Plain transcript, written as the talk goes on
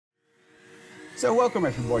So welcome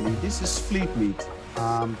everybody, this is Fleet Meet.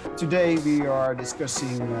 Today we are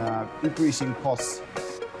discussing increasing costs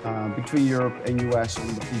between Europe and US on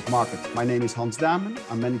the fleet market. My name is Hans Damen,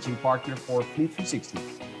 I'm managing partner for Fleet 360.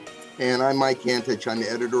 And I'm Mike Antich, I'm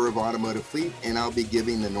editor of Automotive Fleet, and I'll be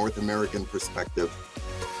giving the North American perspective.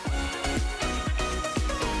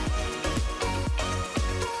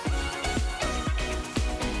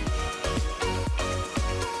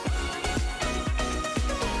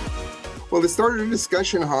 Well, to start a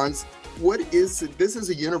discussion, Hans, this is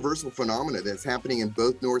a universal phenomenon that's happening in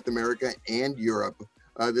both North America and Europe.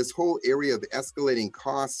 This whole area of escalating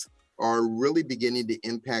costs are really beginning to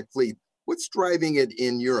impact fleet. What's driving it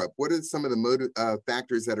in Europe? What are some of the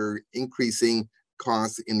factors that are increasing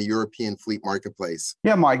costs in the European fleet marketplace?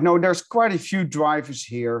 Yeah, Mike, no, there's quite a few drivers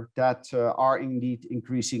here that are indeed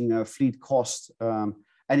increasing fleet costs, and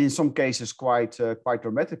in some cases quite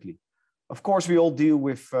dramatically. Of course, we all deal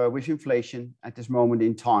with inflation at this moment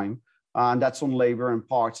in time, and that's on labor and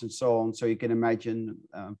parts and so on. So you can imagine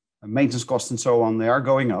maintenance costs and so on, they are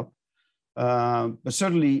going up. But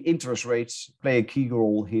certainly interest rates play a key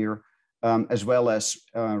role here, as well as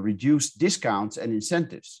reduced discounts and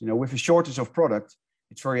incentives. You know, with a shortage of product,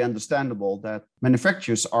 it's very understandable that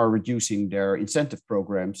manufacturers are reducing their incentive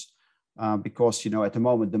programs because, you know, at the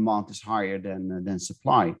moment demand is higher than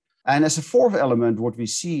supply. And as a fourth element, what we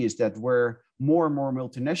see is that where more and more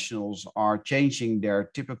multinationals are changing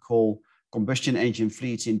their typical combustion engine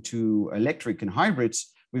fleets into electric and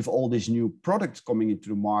hybrids, with all these new products coming into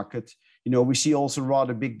the market, you know, we see also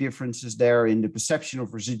rather big differences there in the perception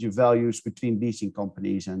of residual values between leasing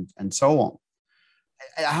companies and so on.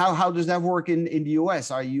 How does that work in the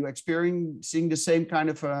US? Are you experiencing the same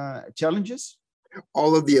kind of challenges?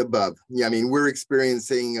 All of the above. Yeah, I mean, we're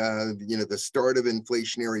experiencing, the start of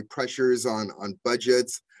inflationary pressures on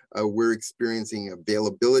budgets. We're experiencing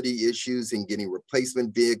availability issues in getting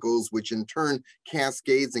replacement vehicles, which in turn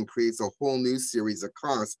cascades and creates a whole new series of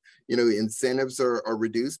costs. You know, incentives are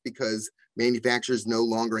reduced because manufacturers no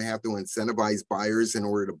longer have to incentivize buyers in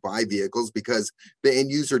order to buy vehicles because the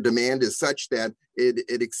end user demand is such that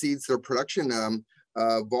it exceeds their production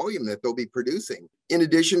volume that they'll be producing. In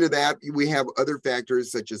addition to that, we have other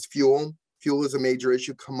factors such as fuel. Fuel is a major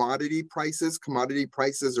issue. Commodity prices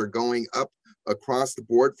are going up across the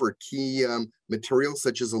board for key materials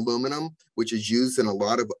such as aluminum, which is used in a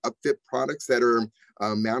lot of upfit products that are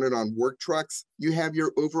mounted on work trucks. You have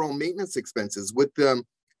your overall maintenance expenses with the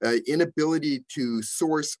inability to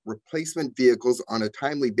source replacement vehicles on a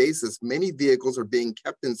timely basis. Many vehicles are being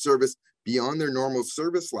kept in service beyond their normal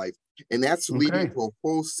service life. And that's leading to a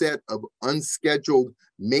whole set of unscheduled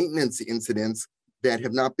maintenance incidents that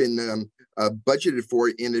have not been budgeted for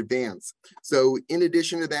in advance. So in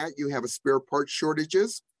addition to that, you have a spare parts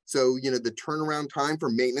shortages. So, you know, the turnaround time for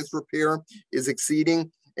maintenance repair is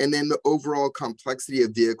exceeding. And then the overall complexity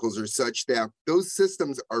of vehicles are such that those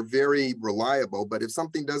systems are very reliable. But if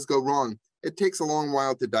something does go wrong, it takes a long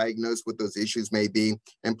while to diagnose what those issues may be.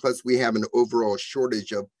 And plus, we have an overall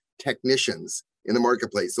shortage of technicians in the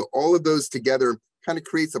marketplace. So all of those together kind of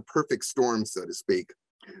creates a perfect storm, so to speak.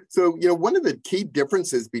 So, you know, one of the key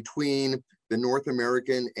differences between the North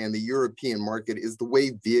American and the European market is the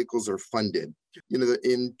way vehicles are funded. You know,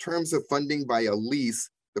 in terms of funding by a lease,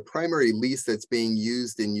 the primary lease that's being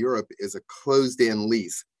used in Europe is a closed-end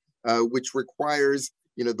lease, which requires,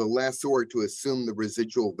 you know, the lessor to assume the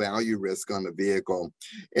residual value risk on the vehicle.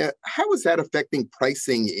 How is that affecting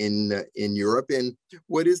pricing in Europe, and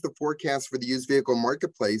what is the forecast for the used vehicle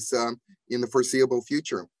marketplace in the foreseeable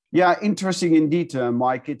future? Yeah, interesting indeed,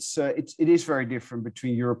 Mike. It is very different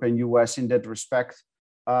between Europe and US in that respect,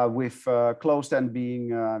 with closed-end being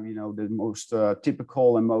the most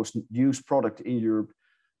typical and most used product in Europe.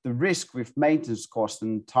 The risk with maintenance costs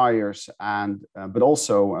and tires and but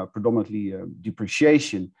also predominantly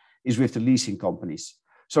depreciation is with the leasing companies.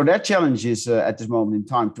 So that challenge is at this moment in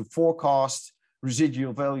time to forecast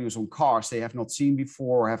residual values on cars they have not seen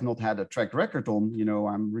before or have not had a track record on. You know,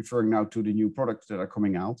 I'm referring now to the new products that are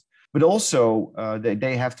coming out, but also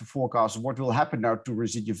they have to forecast what will happen now to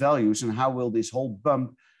residual values and how will this whole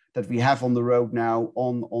bump that we have on the road now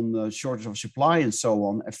on the shortage of supply and so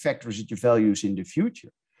on affect residual values in the future.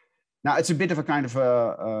 Now, it's a bit of a kind of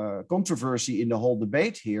a controversy in the whole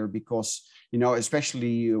debate here because, you know,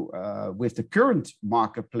 especially with the current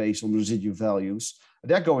marketplace on residual values,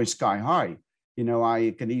 they're going sky high. You know,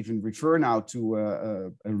 I can even refer now to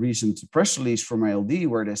a recent press release from ALD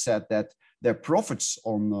where they said that their profits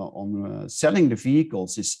on selling the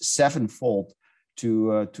vehicles is sevenfold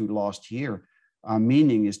to last year.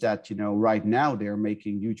 Meaning is that, you know, right now they're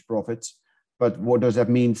making huge profits. But what does that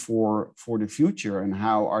mean for the future, and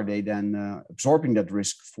how are they then absorbing that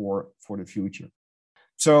risk for the future?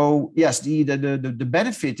 So yes, the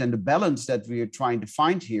benefit and the balance that we are trying to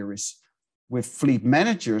find here is with fleet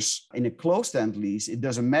managers in a closed-end lease. It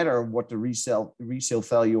doesn't matter what the resale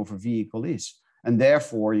value of a vehicle is, and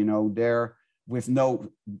therefore, they're with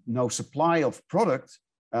no supply of product.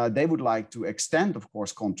 They would like to extend, of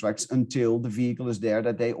course, contracts until the vehicle is there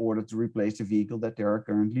that they ordered to replace the vehicle that they are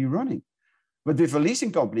currently running. But with a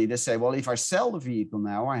leasing company, they say, well, if I sell the vehicle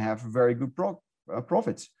now, I have a very good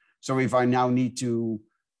profit. So if I now need to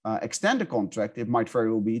extend the contract, it might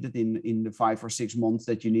very well be that in the 5 or 6 months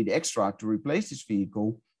that you need extra to replace this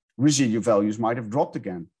vehicle, residual values might have dropped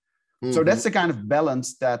again. Mm-hmm. So that's the kind of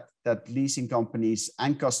balance that leasing companies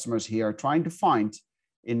and customers here are trying to find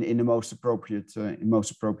in the most appropriate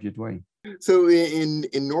way. So in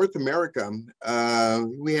North America,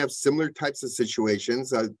 we have similar types of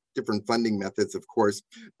situations, different funding methods, of course,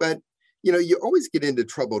 but you always get into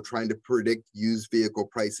trouble trying to predict used vehicle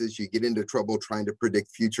prices. You get into trouble trying to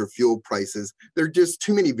predict future fuel prices. There are just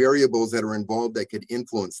too many variables that are involved that could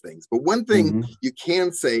influence things. But one thing you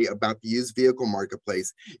can say about the used vehicle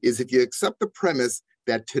marketplace is if you accept the premise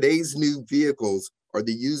that today's new vehicles are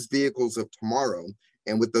the used vehicles of tomorrow,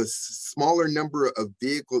 and with the smaller number of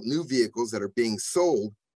new vehicles that are being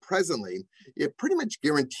sold presently, it pretty much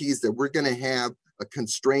guarantees that we're going to have a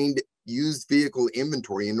constrained used vehicle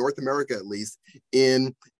inventory in North America, at least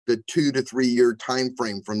in the 2 to 3 year time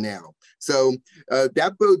frame from now. So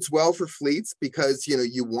that bodes well for fleets because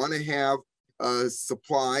you want to have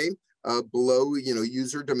supply below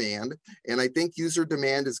user demand, and I think user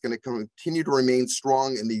demand is going to continue to remain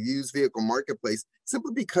strong in the used vehicle marketplace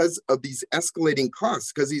simply because of these escalating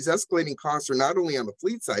costs. Because these escalating costs are not only on the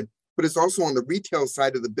fleet side, but it's also on the retail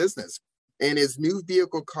side of the business. And as new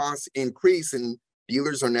vehicle costs increase, and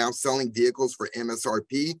dealers are now selling vehicles for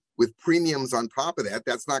MSRP with premiums on top of that,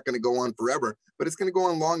 that's not going to go on forever, but it's going to go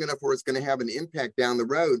on long enough where it's going to have an impact down the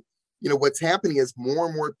road. What's happening is more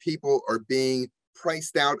and more people are being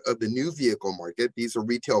priced out of the new vehicle market. These are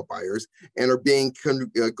retail buyers, and are being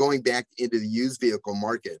going back into the used vehicle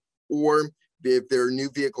market. Or if they're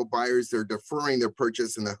new vehicle buyers, they're deferring their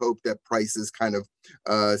purchase in the hope that prices kind of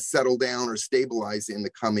settle down or stabilize in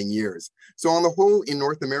the coming years. So on the whole, in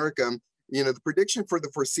North America, the prediction for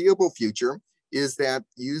the foreseeable future is that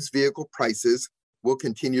used vehicle prices will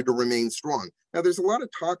continue to remain strong. Now, there's a lot of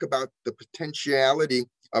talk about the potentiality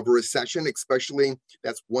of a recession, especially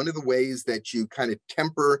that's one of the ways that you kind of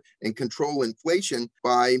temper and control inflation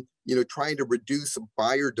by trying to reduce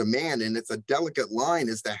buyer demand. And it's a delicate line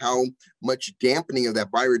as to how much dampening of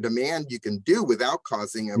that buyer demand you can do without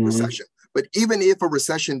causing a recession. But even if a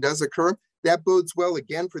recession does occur, that bodes well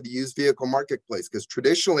again for the used vehicle marketplace, because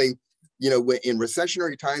traditionally, in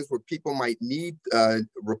recessionary times where people might need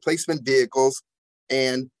replacement vehicles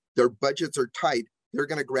and their budgets are tight, they're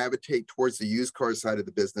going to gravitate towards the used car side of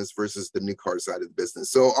the business versus the new car side of the business.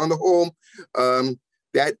 So on the whole,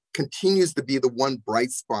 that continues to be the one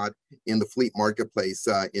bright spot in the fleet marketplace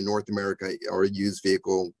in North America, or used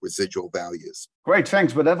vehicle residual values. Great,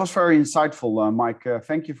 thanks. But that was very insightful, Mike.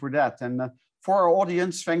 Thank you for that. And for our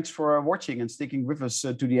audience, thanks for watching and sticking with us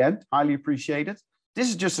to the end. Highly appreciate it. This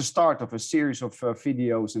is just a start of a series of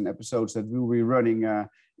videos and episodes that we'll be running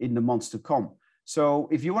in the months to come. So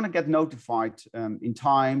if you want to get notified in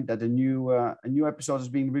time that a new episode is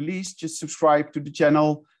being released, just subscribe to the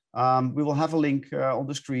channel. We will have a link on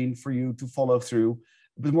the screen for you to follow through.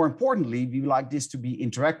 But more importantly, we would like this to be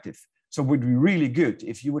interactive. So it would be really good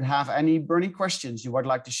if you would have any burning questions you would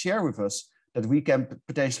like to share with us that we can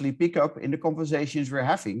potentially pick up in the conversations we're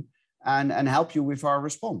having and help you with our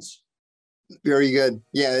response. Very good.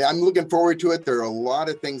 Yeah, I'm looking forward to it. There are a lot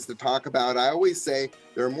of things to talk about. I always say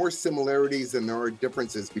there are more similarities than there are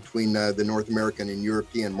differences between the North American and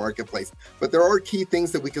European marketplace. But there are key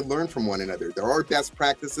things that we can learn from one another. There are best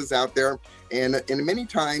practices out there. And many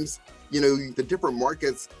times, the different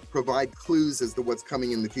markets provide clues as to what's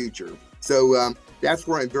coming in the future. So that's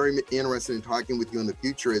where I'm very interested in talking with you in the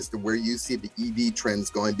future as to where you see the EV trends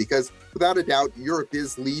going, because without a doubt, Europe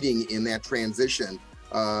is leading in that transition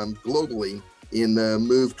globally in the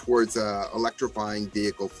move towards electrifying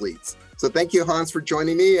vehicle fleets. So thank you, Hans, for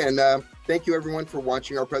joining me, and thank you everyone for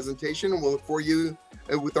watching our presentation, and we'll look for you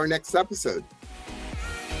with our next episode.